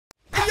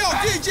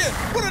DJ,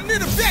 put a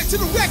nigga back to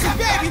the record,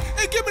 baby,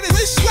 and give me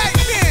this right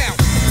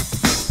now.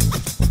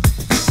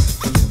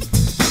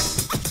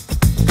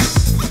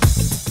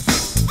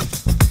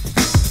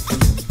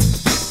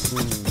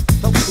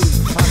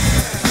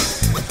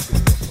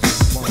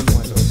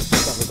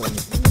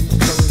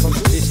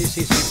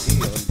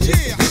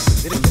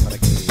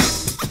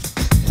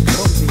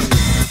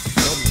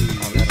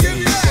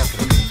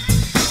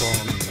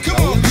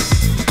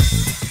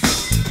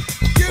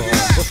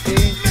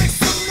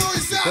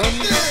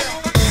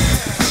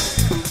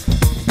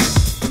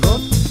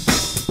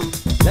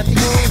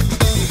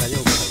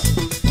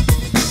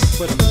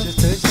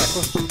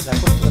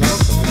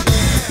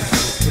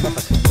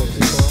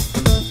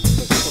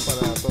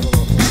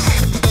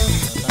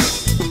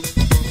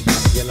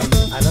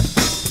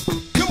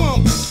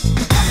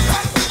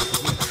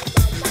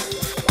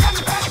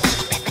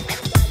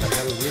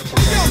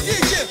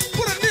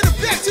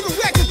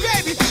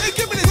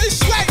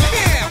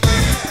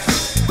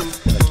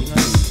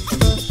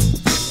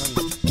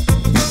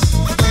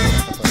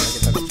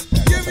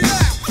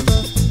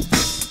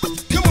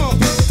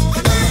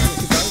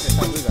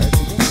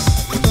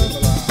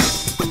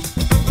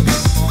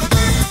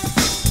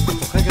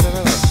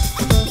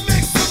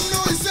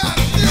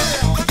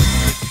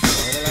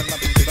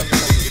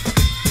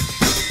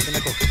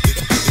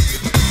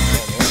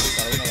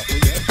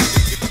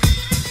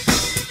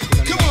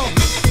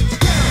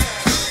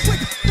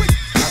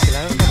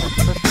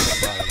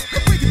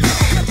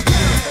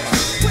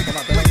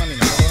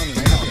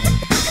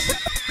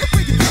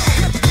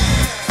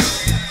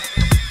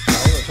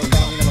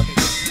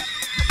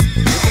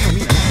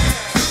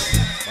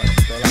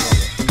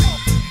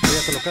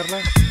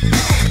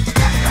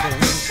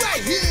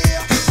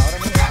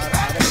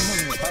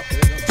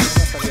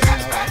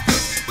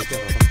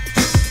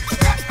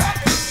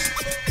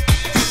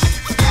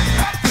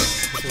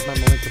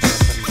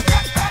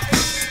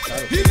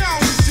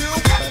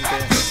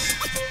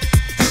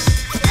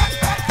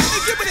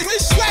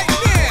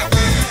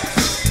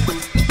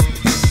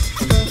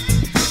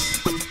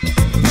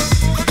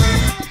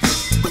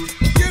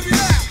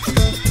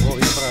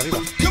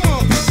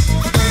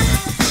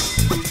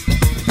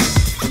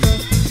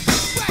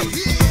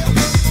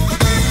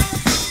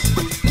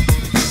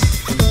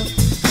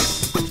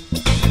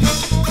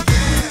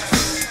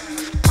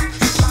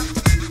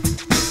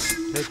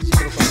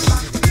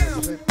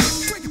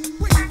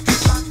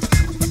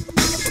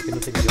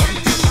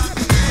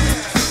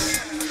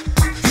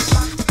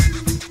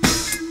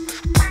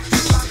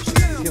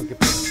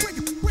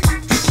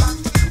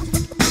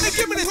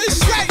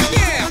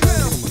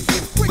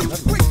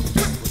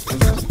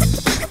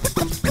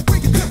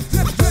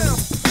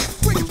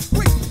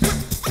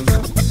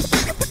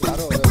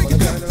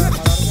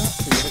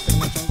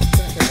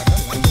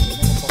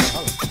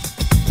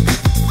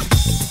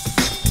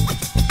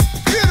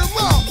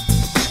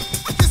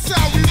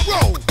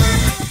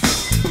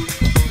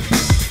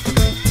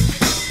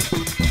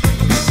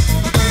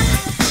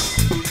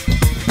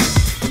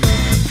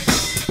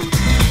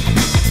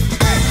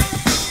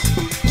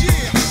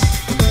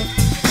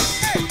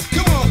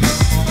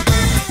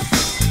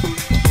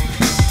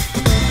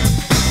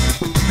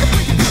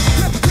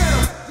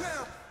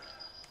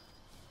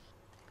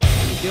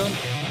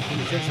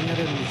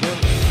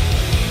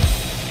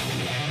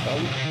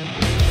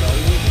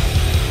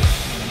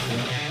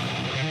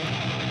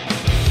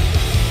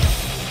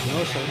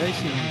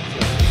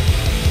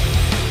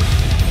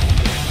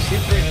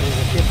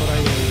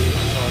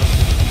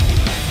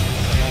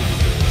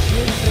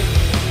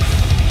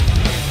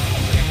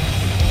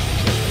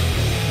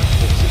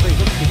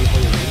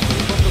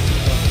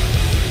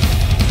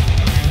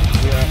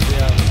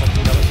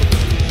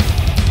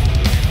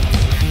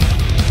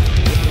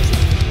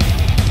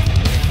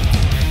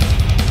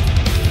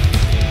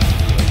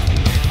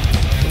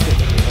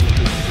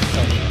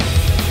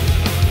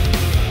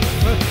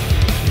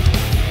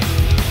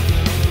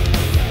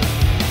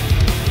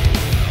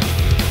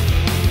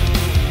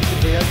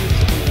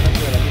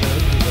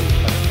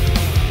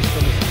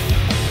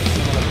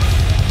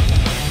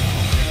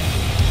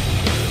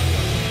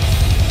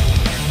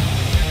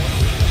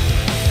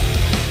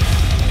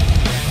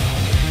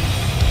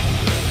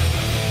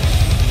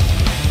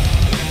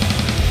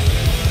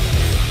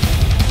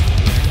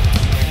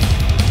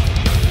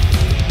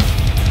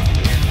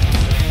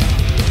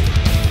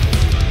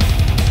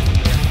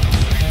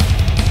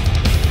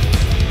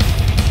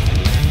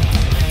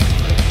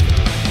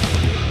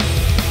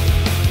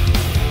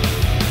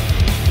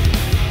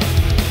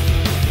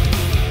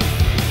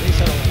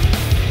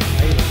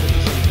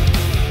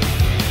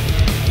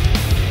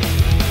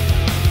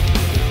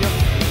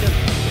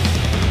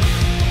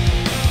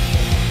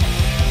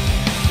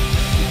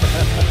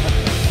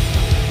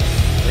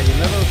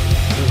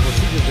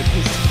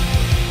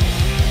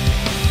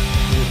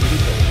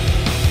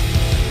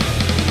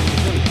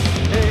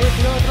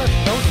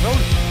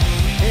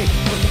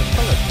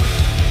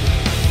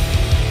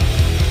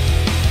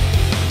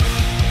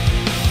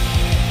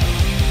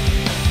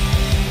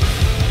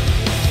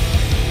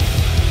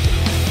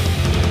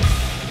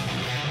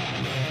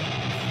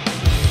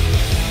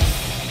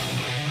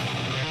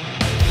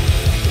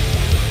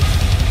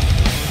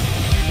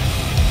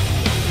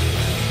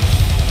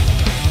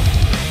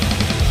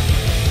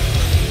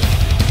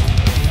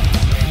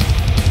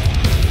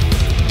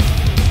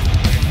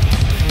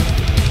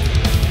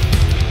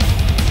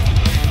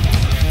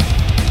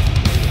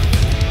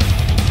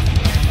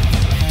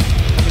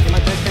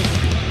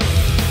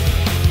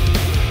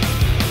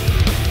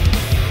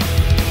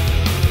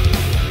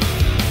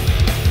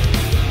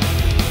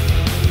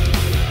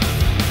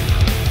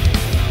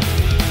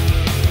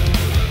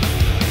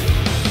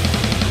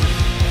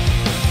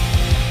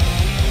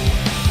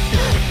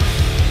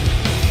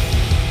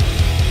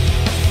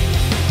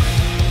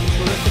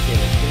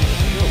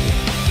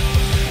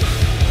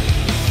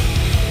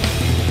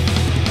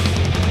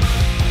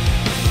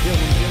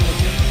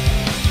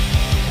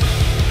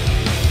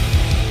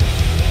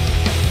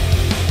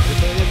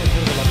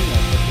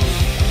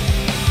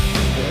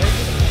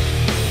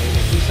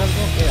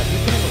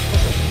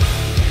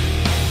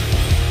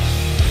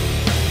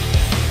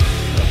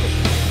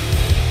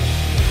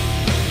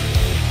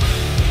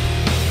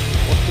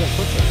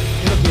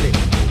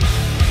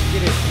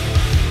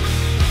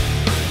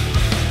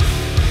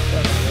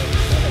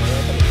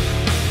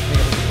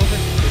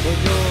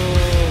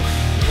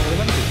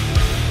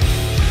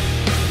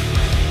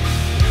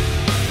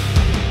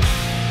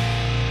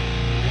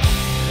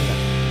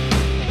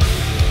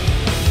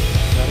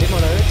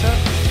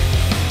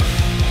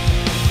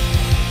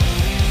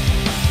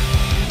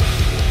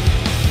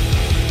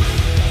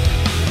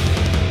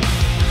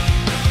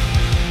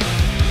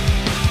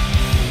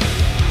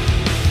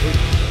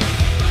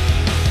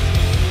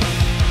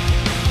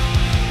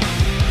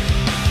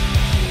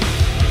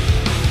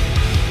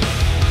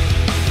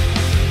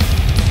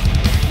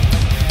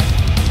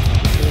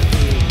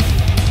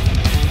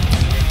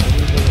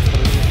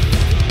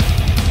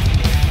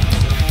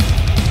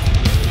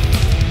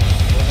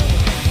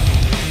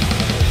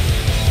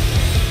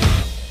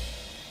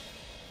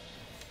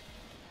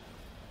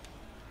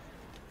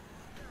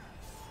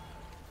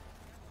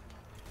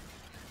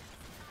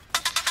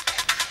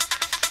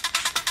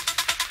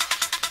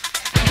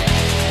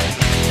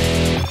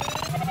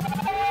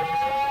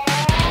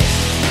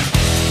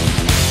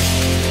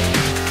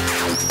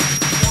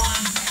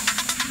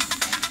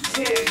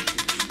 two.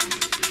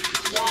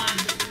 1,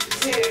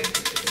 2,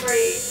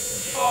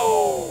 3,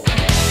 4.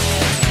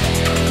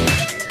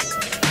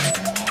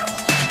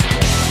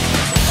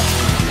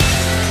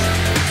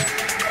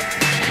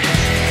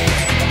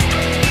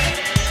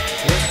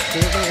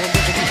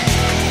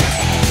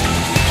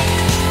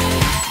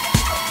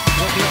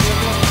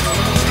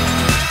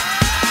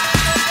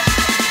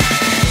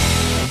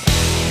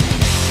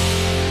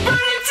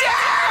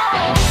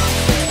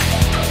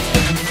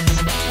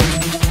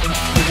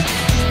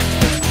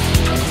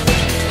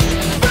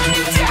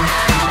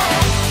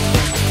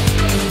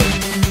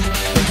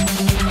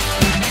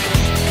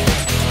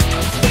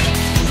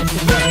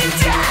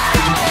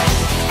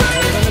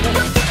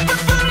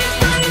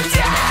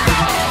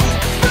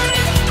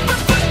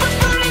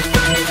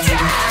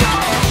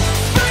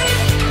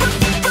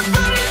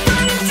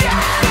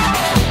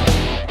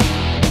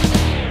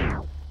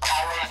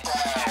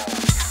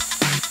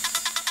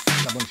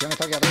 La munición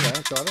está aquí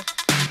arriba, chavales.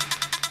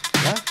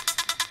 ¿Ya?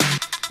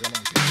 La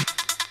munición.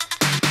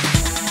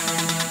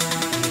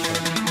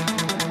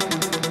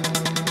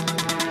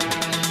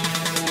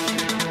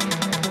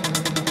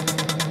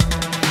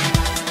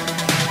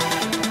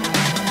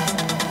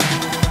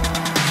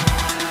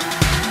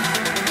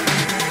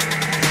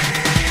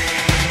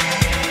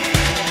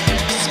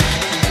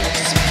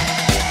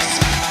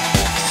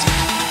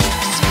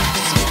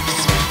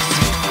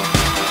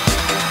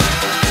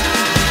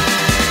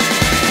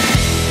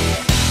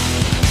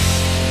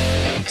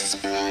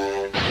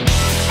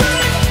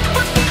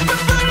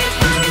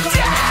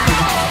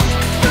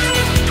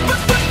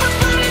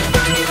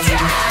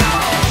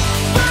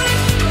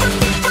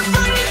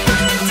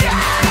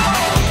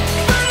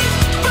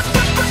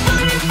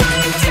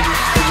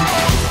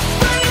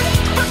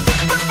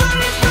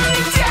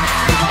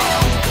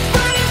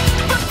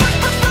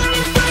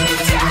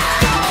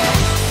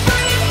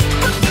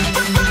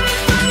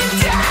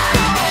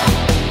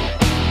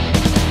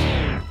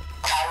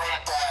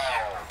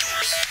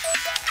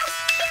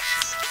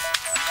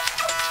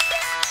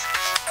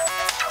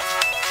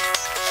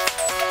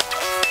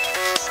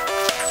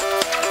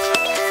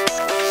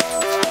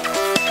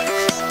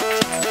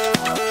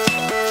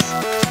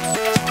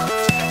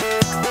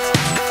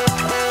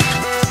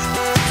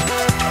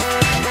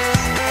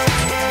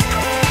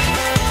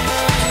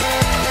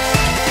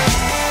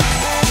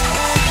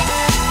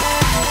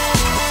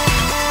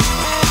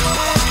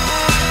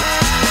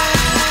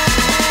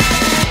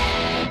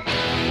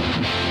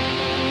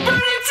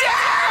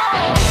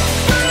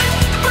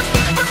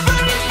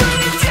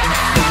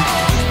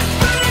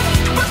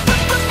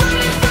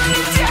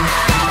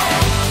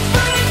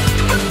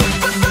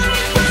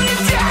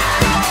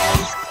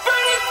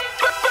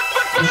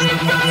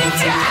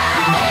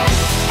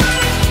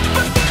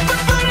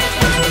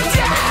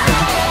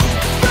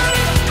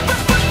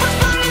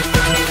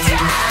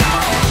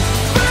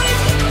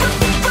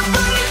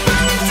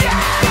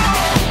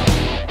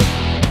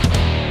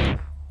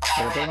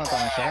 ¿Pero tú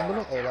matas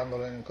enseñándolo o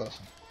dándole en el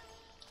corazón?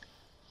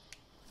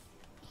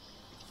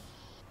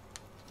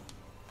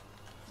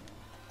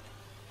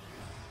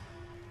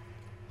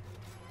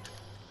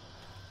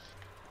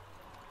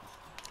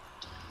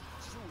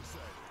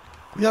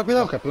 Cuidado,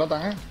 cuidado. Los que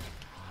explotan,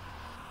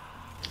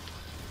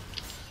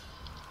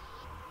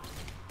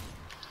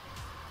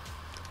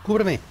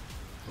 Cúbreme.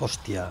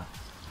 Hostia.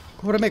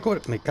 Cúbreme,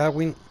 cúbreme. Me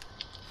cago en...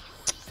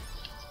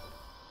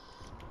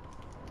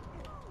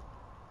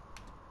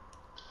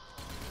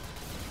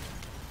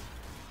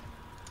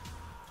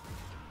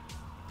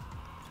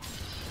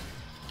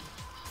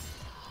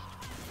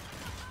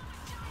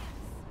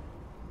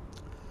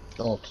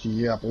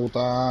 Hostia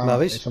puta. ¿La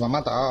ves? Eso me ha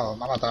matado,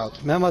 me ha matado.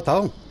 Me ha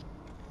matado.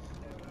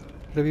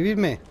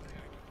 Revivirme.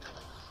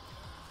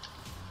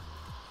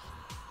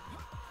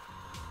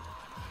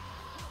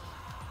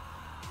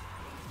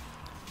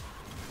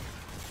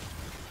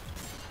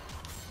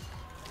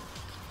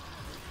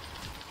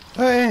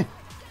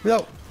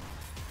 Cuidado.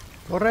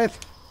 Corred.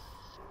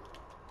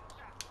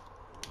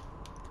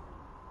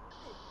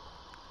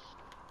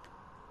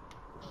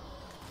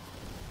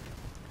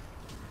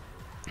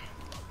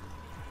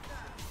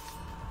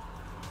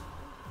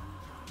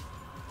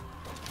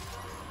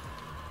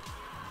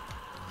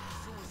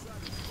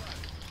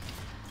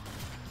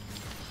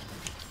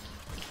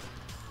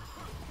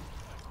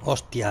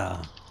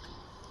 Hostia.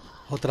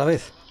 Otra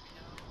vez.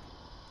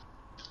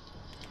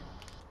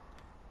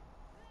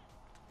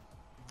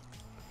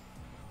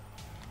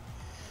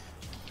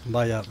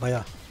 Vaya,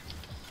 vaya.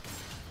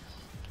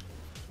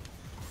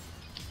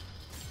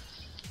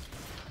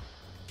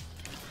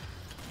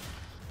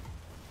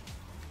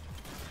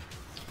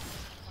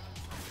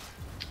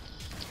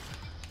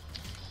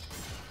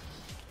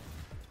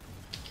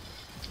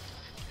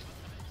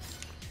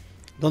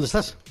 ¿Dónde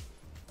estás?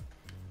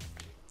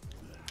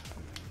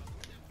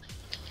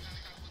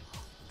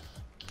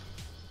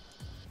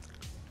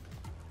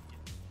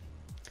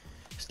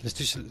 Le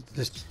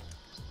estoy...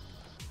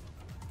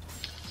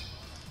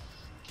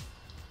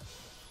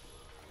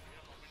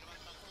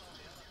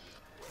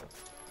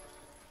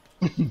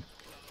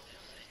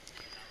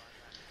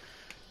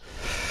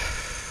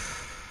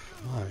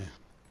 Madre mía.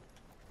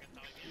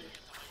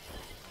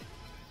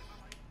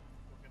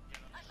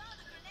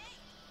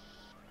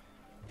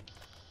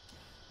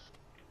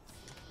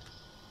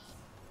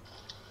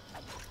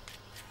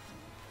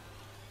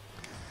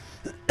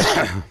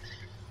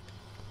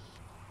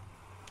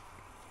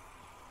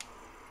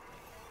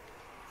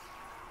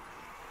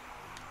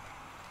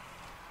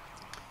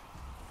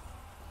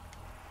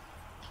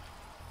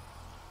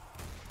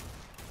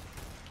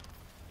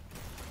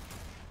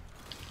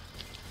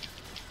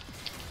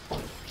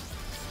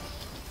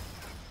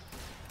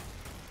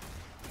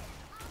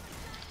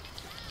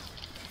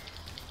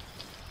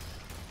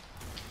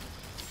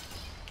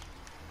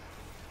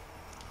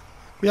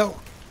 Cuidado,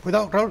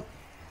 cuidado, Raúl.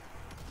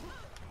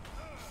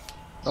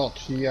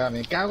 Hostia,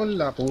 me cago en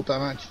la puta,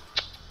 macho.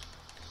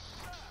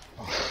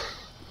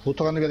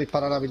 Justo cuando iba a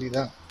disparar la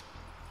habilidad.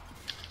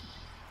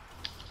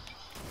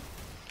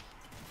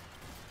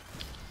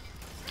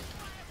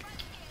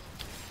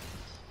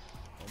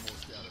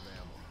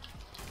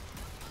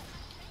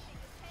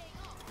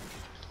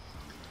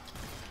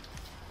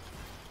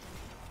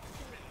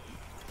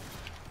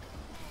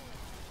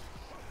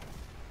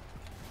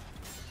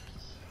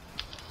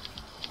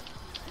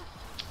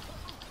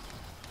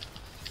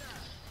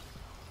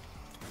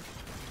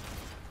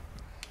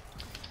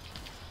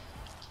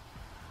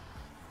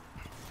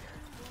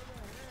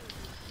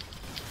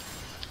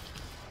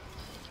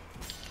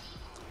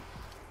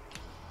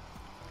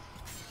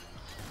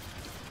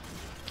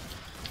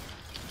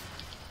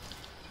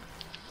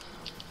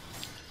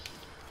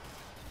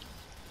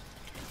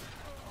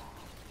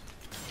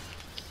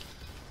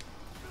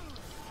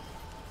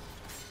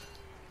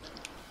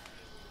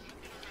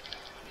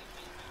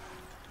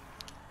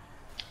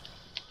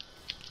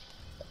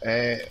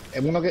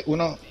 Es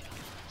uno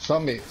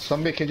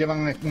zombies que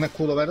llevan un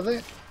escudo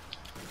verde.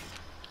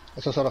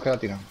 Esos son los que la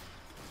tiran.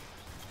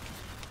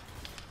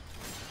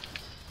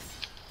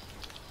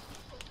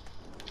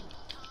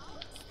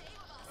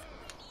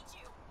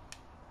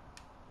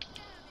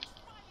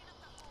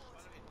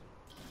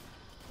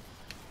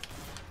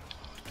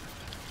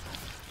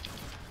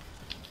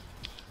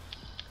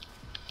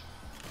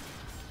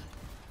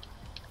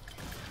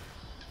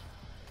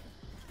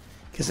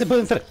 ¿Qué se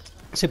puede entrar?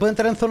 ¿Se puede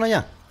entrar en zona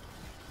ya?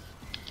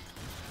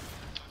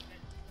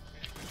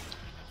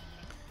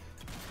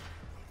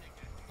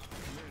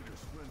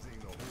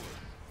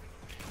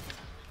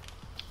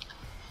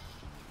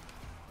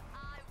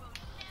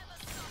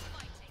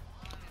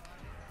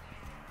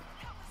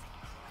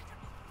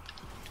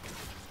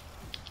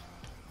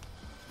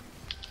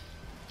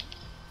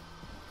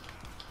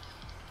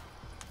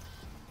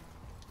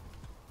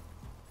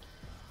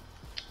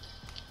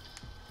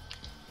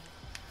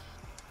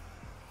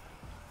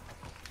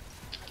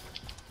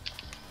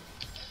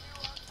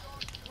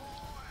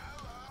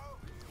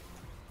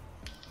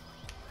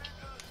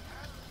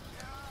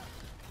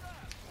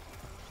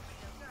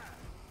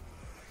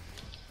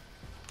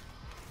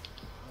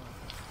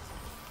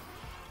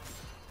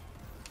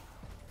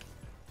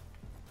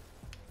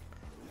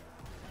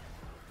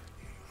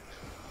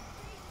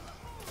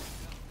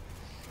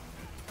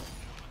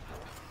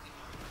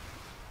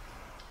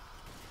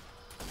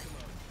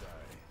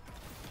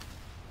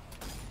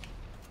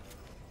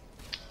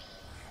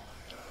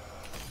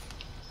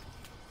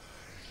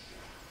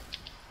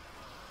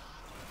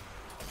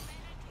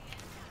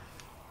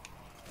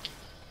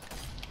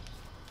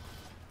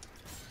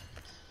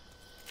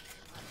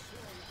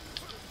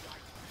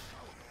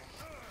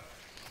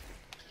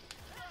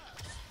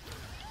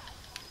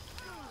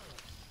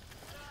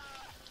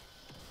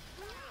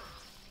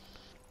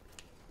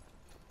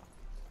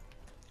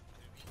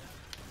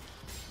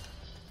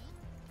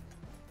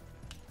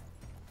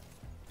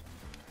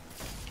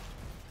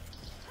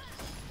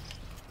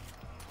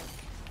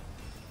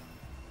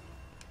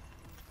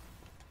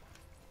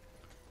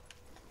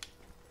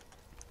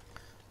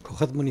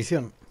 Coged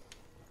munición.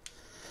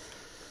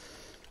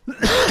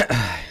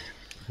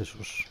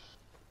 Jesús.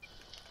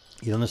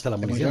 ¿Y dónde está la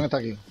La munición munición? está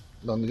aquí,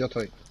 donde yo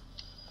estoy.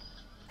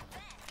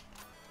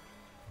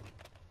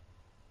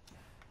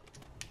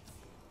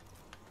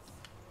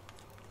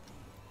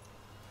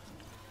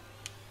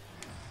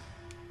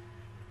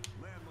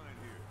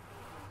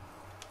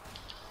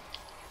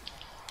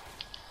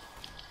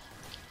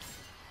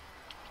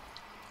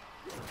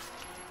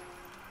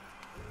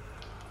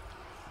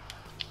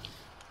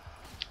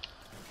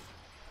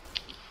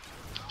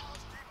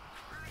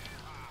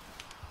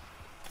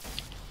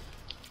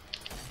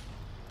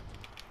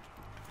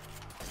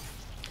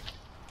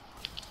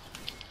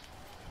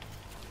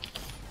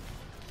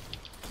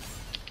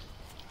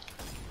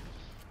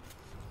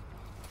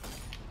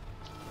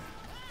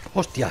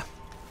 ¡Hostia!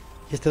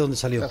 ¿Y este dónde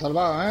Te salió? ha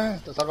salvado, ¿eh?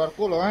 Te ha salvado el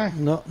culo, ¿eh?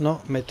 No,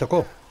 no, me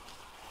tocó.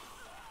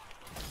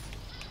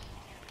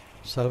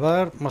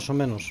 Salvar más o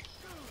menos.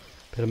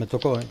 Pero me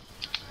tocó, ¿eh?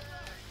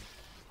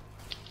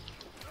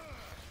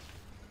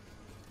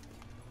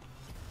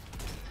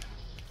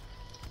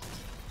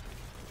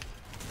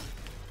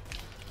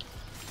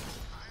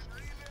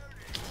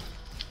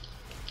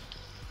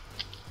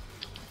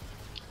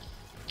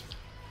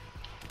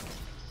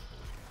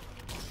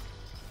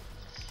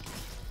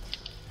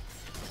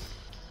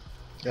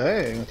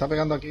 Me está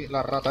pegando aquí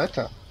la rata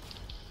esta.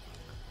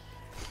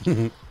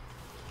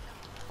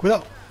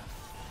 Cuidado.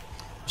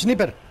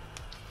 Sniper.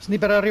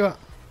 Sniper arriba.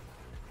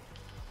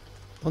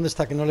 ¿Dónde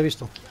está? Que no lo he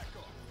visto.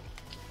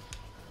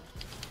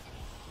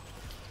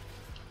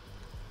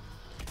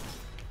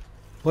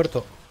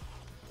 Muerto.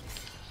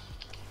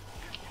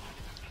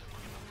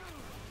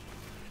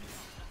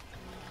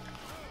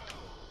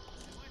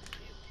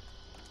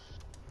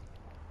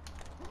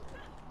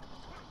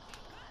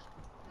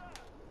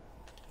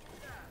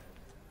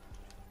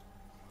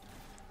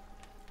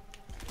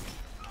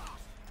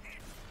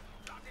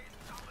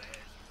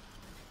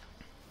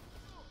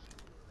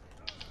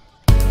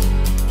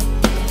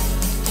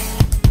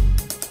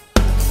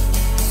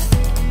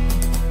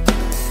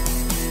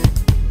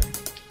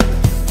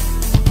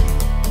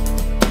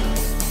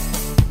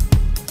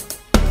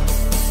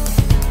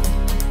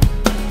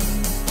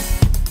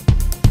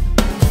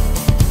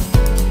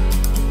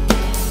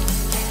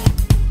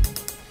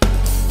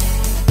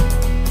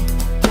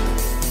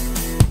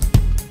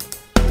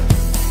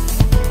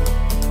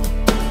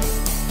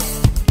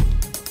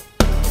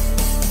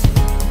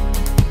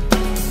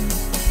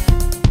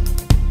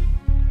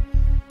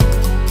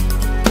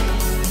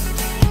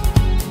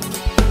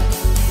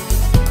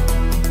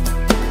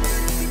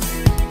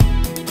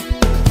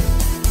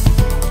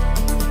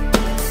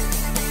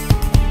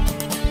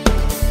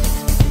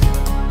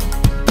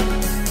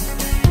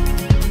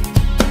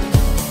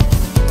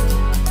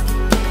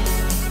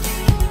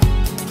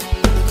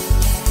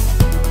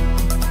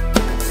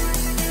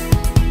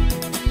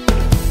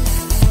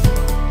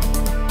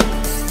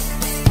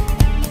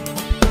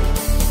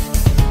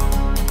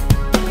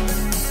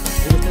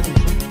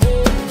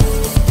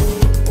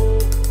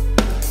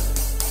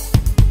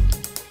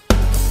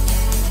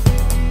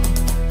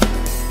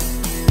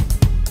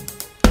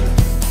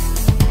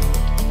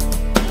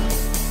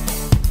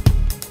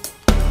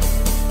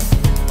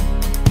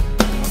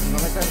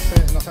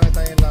 No se meta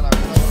ahí en la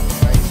laguna,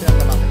 porque ahí se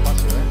hace más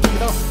despacio,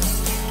 Cuidado.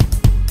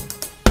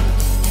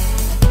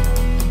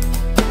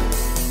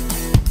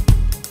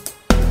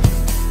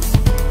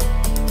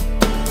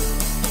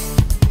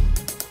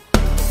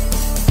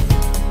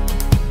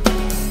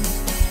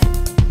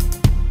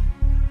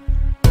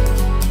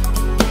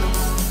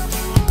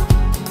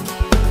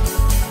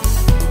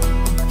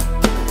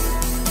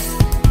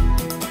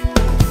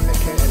 Es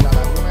que en la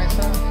laguna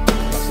esa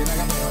la tiene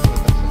cambiado de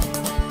tercero.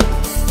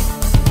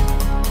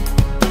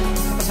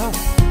 ¿Qué ha pasado?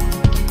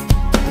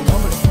 Venga,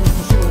 hombre, un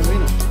explosivo de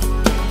vino.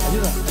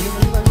 Ayuda, ayuda,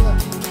 ayuda, ayuda.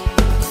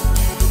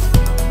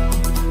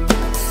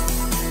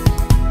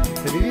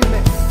 Revivirme.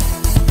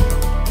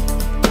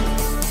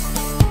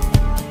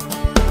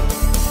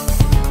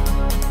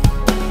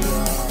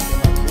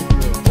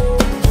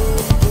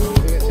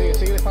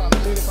 Sigue disparando,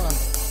 sigue disparando.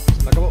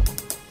 Se me acabó.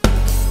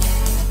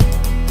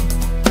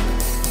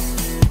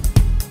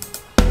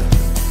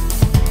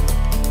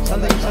 Sal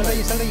de ahí, sal de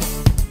ahí, sal de ahí.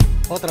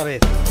 Otra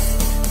vez.